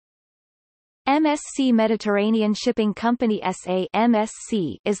MSC Mediterranean Shipping Company SA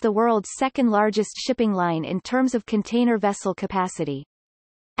 (MSC) is the world's second-largest shipping line in terms of container vessel capacity.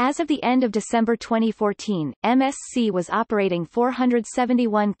 As of the end of December 2014, MSC was operating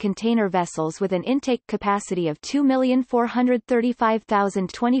 471 container vessels with an intake capacity of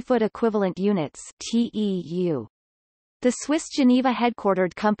 2,435,000 20-foot equivalent units (TEU). The Swiss Geneva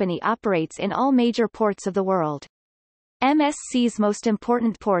headquartered company operates in all major ports of the world. MSC's most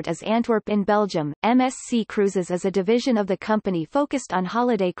important port is Antwerp in Belgium. MSC Cruises is a division of the company focused on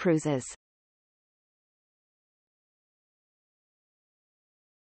holiday cruises.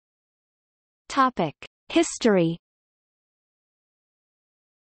 Topic: History.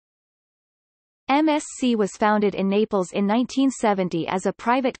 MSC was founded in Naples in 1970 as a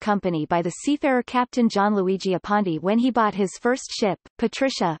private company by the seafarer Captain Gianluigi Aponti when he bought his first ship,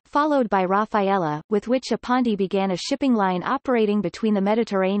 Patricia, followed by Raffaella, with which Aponti began a shipping line operating between the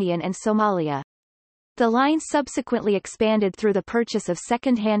Mediterranean and Somalia. The line subsequently expanded through the purchase of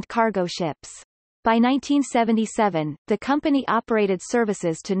second-hand cargo ships. By 1977, the company operated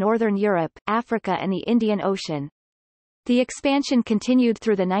services to Northern Europe, Africa and the Indian Ocean. The expansion continued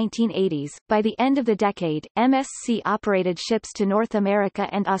through the 1980s. By the end of the decade, MSC operated ships to North America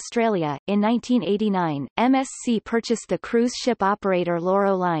and Australia. In 1989, MSC purchased the cruise ship operator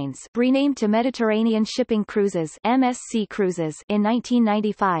Loro Lines, renamed to Mediterranean Shipping Cruises (MSC Cruises) in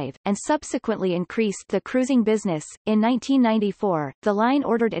 1995, and subsequently increased the cruising business. In 1994, the line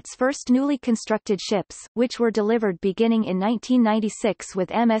ordered its first newly constructed ships, which were delivered beginning in 1996 with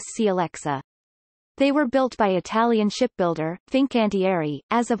MSC Alexa. They were built by Italian shipbuilder, Fincantieri.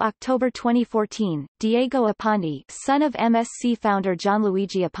 As of October 2014, Diego Aponti, son of MSC founder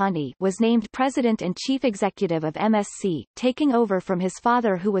Gianluigi Aponti, was named president and chief executive of MSC, taking over from his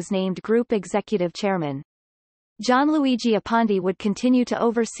father who was named group executive chairman. Gianluigi Aponti would continue to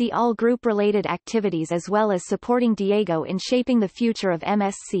oversee all group-related activities as well as supporting Diego in shaping the future of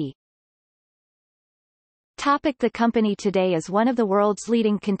MSC. The company today is one of the world's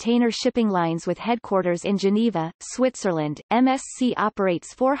leading container shipping lines with headquarters in Geneva, Switzerland. MSC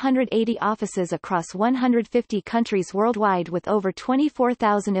operates 480 offices across 150 countries worldwide with over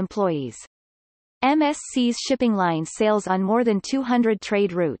 24,000 employees. MSC's shipping line sails on more than 200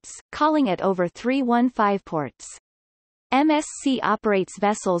 trade routes, calling at over 315 ports. MSC operates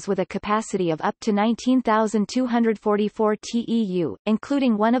vessels with a capacity of up to 19,244 TEU,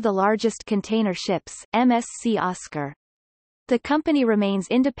 including one of the largest container ships, MSC Oscar. The company remains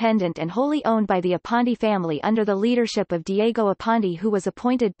independent and wholly owned by the Aponti family under the leadership of Diego Aponti, who was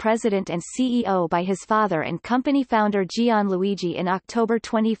appointed president and CEO by his father and company founder Gianluigi in October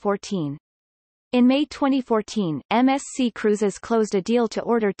 2014. In May 2014, MSC Cruises closed a deal to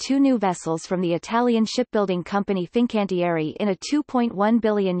order 2 new vessels from the Italian shipbuilding company Fincantieri in a €2.1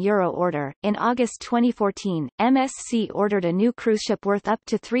 billion order. In August 2014, MSC ordered a new cruise ship worth up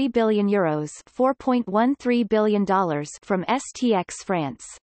to €3 billion $4.13 billion from STX France.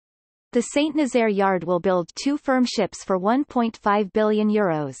 The Saint-Nazaire yard will build 2 firm ships for €1.5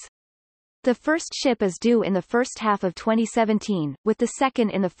 billion. The first ship is due in the first half of 2017, with the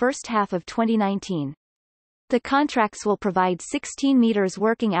second in the first half of 2019. The contracts will provide 16 meters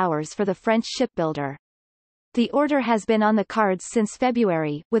working hours for the French shipbuilder. The order has been on the cards since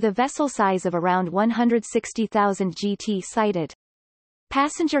February, with a vessel size of around 160,000 GT cited.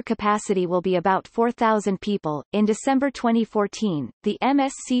 Passenger capacity will be about 4,000 people. In December 2014, the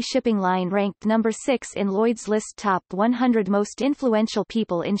MSC shipping line ranked number 6 in Lloyd's List Top 100 Most Influential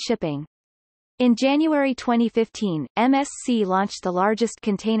People in Shipping. In January 2015, MSC launched the largest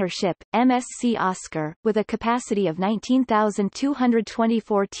container ship, MSC Oscar, with a capacity of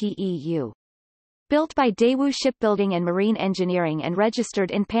 19,224 TEU. Built by Daewoo Shipbuilding and Marine Engineering and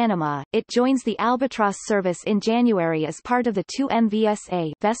registered in Panama, it joins the Albatross service in January as part of the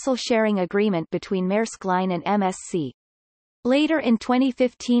 2MVSA vessel sharing agreement between Maersk Line and MSC. Later in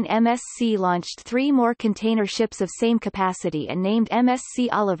 2015, MSC launched 3 more container ships of same capacity and named MSC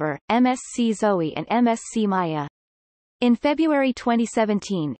Oliver, MSC Zoe and MSC Maya. In February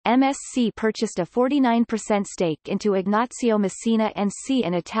 2017, MSC purchased a 49% stake into Ignazio Messina & an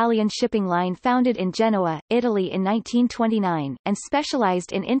Italian shipping line founded in Genoa, Italy in 1929, and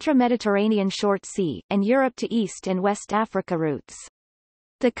specialized in intra-Mediterranean short sea, and Europe to East and West Africa routes.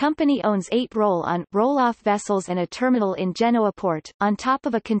 The company owns 8 roll-on, roll-off vessels and a terminal in Genoa port, on top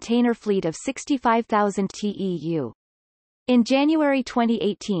of a container fleet of 65,000 TEU. In January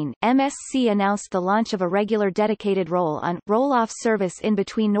 2018, MSC announced the launch of a regular dedicated roll-on, roll-off service in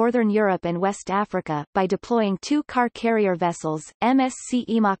between Northern Europe and West Africa, by deploying two car carrier vessels, MSC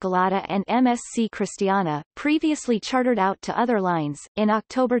Immacolata and MSC Cristiana, previously chartered out to other lines. In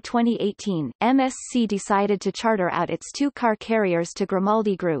October 2018, MSC decided to charter out its two car carriers to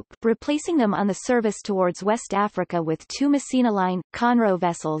Grimaldi Group, replacing them on the service towards West Africa with two Messina Line, Conro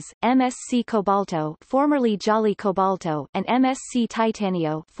vessels, MSC Cobalto, formerly Jolly Cobalto, and MSC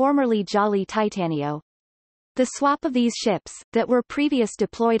Titanio, formerly Jolly Titanio. The swap of these ships, that were previous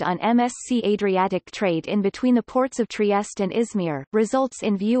deployed on MSC Adriatic trade in between the ports of Trieste and Izmir, results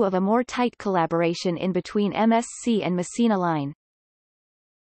in view of a more tight collaboration in between MSC and Messina Line.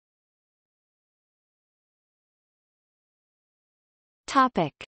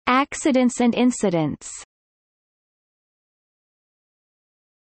 Topic: Accidents and incidents.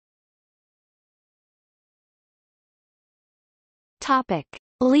 Topic: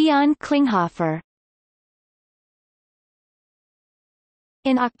 Leon Klinghoffer.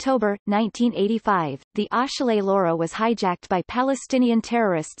 In October 1985, the Achille Lauro was hijacked by Palestinian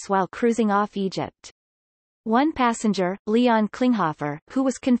terrorists while cruising off Egypt. One passenger, Leon Klinghoffer, who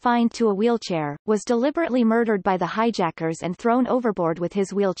was confined to a wheelchair, was deliberately murdered by the hijackers and thrown overboard with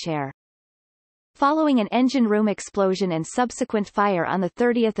his wheelchair. Following an engine room explosion and subsequent fire on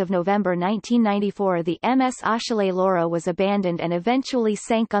 30 November 1994, the MS Achille Lauro was abandoned and eventually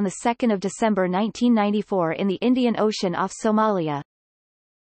sank on 2 December 1994 in the Indian Ocean off Somalia.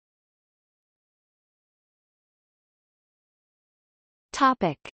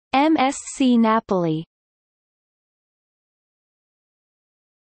 Topic: MSC Napoli.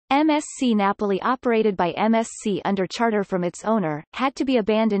 MSC Napoli, operated by MSC under charter from its owner, had to be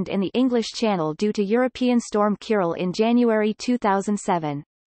abandoned in the English Channel due to European storm Kirill in January 2007.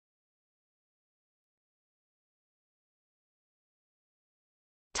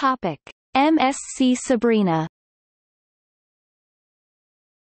 Topic: MSC Sabrina.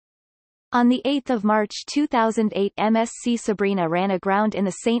 On 8 March 2008, MSC Sabrina ran aground in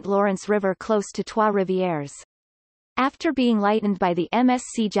the St. Lawrence River close to Trois-Rivières. After being lightened by the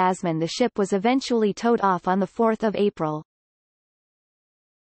MSC Jasmine, the ship was eventually towed off on 4 April.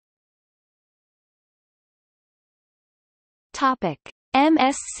 Topic: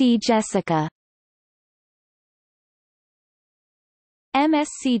 MSC Jessica.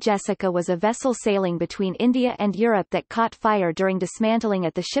 MSC Jessica was a vessel sailing between India and Europe that caught fire during dismantling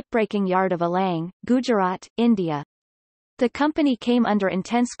at the shipbreaking yard of Alang, Gujarat, India. The company came under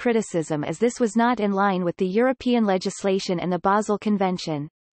intense criticism as this was not in line with the European legislation and the Basel Convention.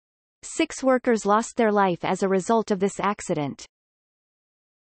 6 workers lost their life as a result of this accident.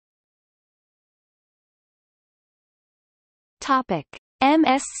 Topic: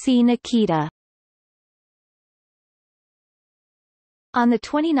 MSC Nikita. On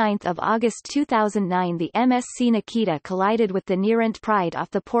 29 August 2009, the MSC Nikita collided with the Neerent Pride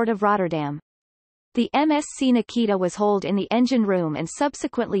off the port of Rotterdam. The MSC Nikita was holed in the engine room and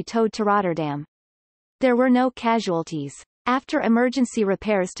subsequently towed to Rotterdam. There were no casualties. After emergency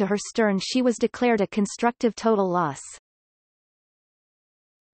repairs to her stern, she was declared a constructive total loss.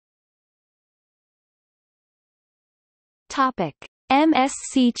 Topic: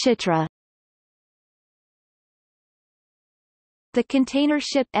 MSC Chitra. The container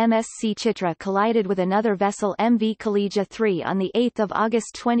ship MSC Chitra collided with another vessel MV Kalija 3 on 8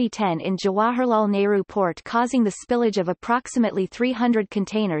 August 2010 in Jawaharlal Nehru Port, causing the spillage of approximately 300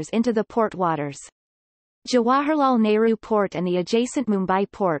 containers into the port waters. Jawaharlal Nehru Port and the adjacent Mumbai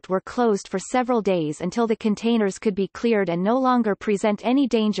port were closed for several days until the containers could be cleared and no longer present any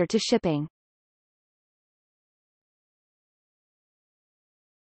danger to shipping.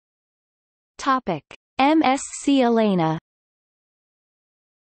 Topic: MSC Elena.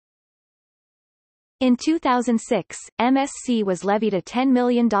 In 2006, MSC was levied a $10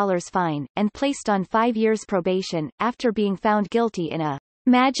 million fine, and placed on 5 years probation, after being found guilty in a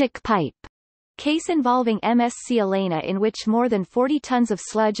magic pipe case involving MSC Elena, in which more than 40 tons of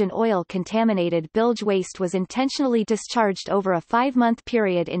sludge and oil-contaminated bilge waste was intentionally discharged over a 5-month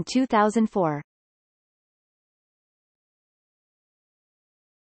period in 2004.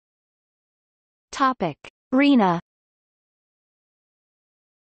 Topic: iRena.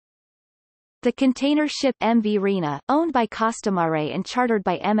 The container ship MV Rena, owned by Costamare and chartered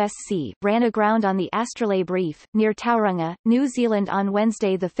by MSC, ran aground on the Astrolabe Reef, near Tauranga, New Zealand on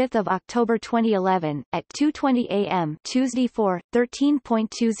Wednesday 5 October 2011, at 2:20 a.m. Tuesday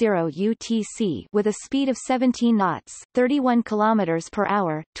 4:13.20 UTC with a speed of 17 knots, 31 km per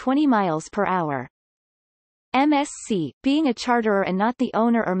hour, 20 miles per hour. MSC, being a charterer and not the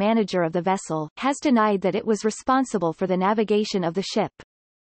owner or manager of the vessel, has denied that it was responsible for the navigation of the ship.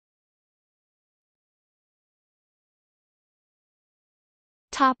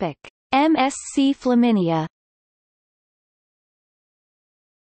 Topic: MSC Flaminia.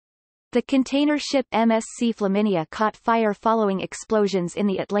 The container ship MSC Flaminia caught fire following explosions in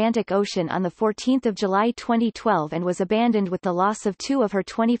the Atlantic Ocean on 14 July 2012 and was abandoned with the loss of 2 of her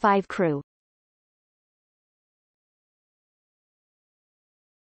 25 crew.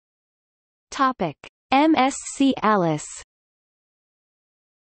 Topic: MSC Alice.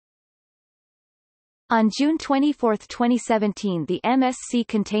 On June 24, 2017, the MSC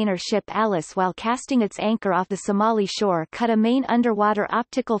container ship Alice, while casting its anchor off the Somali shore, cut a main underwater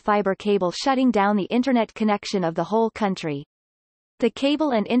optical fiber cable, shutting down the internet connection of the whole country. The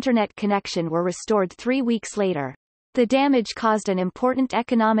cable and internet connection were restored 3 weeks later. The damage caused an important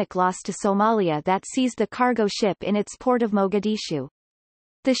economic loss to Somalia that seized the cargo ship in its port of Mogadishu.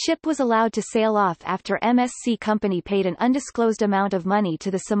 The ship was allowed to sail off after MSC Company paid an undisclosed amount of money to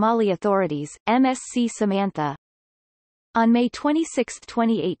the Somali authorities. MSC Samantha. On May 26,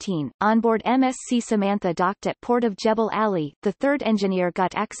 2018, onboard MSC Samantha docked at port of Jebel Ali, the third engineer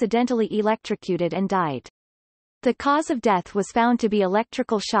got accidentally electrocuted and died. The cause of death was found to be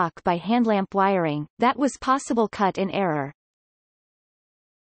electrical shock by handlamp wiring, that was possible cut in error.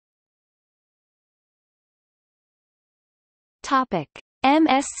 Topic: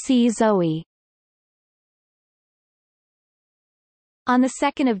 MSC Zoe. On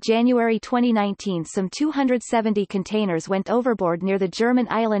 2 January 2019, some 270 containers went overboard near the German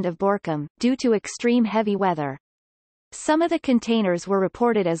island of Borkum, due to extreme heavy weather. Some of the containers were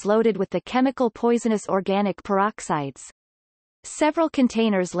reported as loaded with the chemical poisonous organic peroxides. Several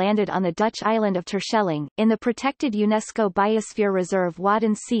containers landed on the Dutch island of Terschelling, in the protected UNESCO Biosphere Reserve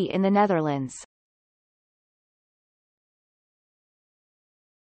Waddenzee in the Netherlands.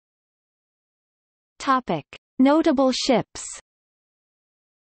 Topic: Notable ships.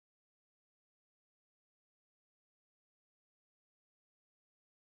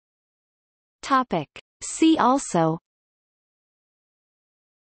 Topic: See also.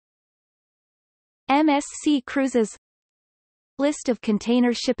 MSC Cruises. List of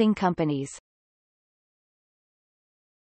container shipping companies.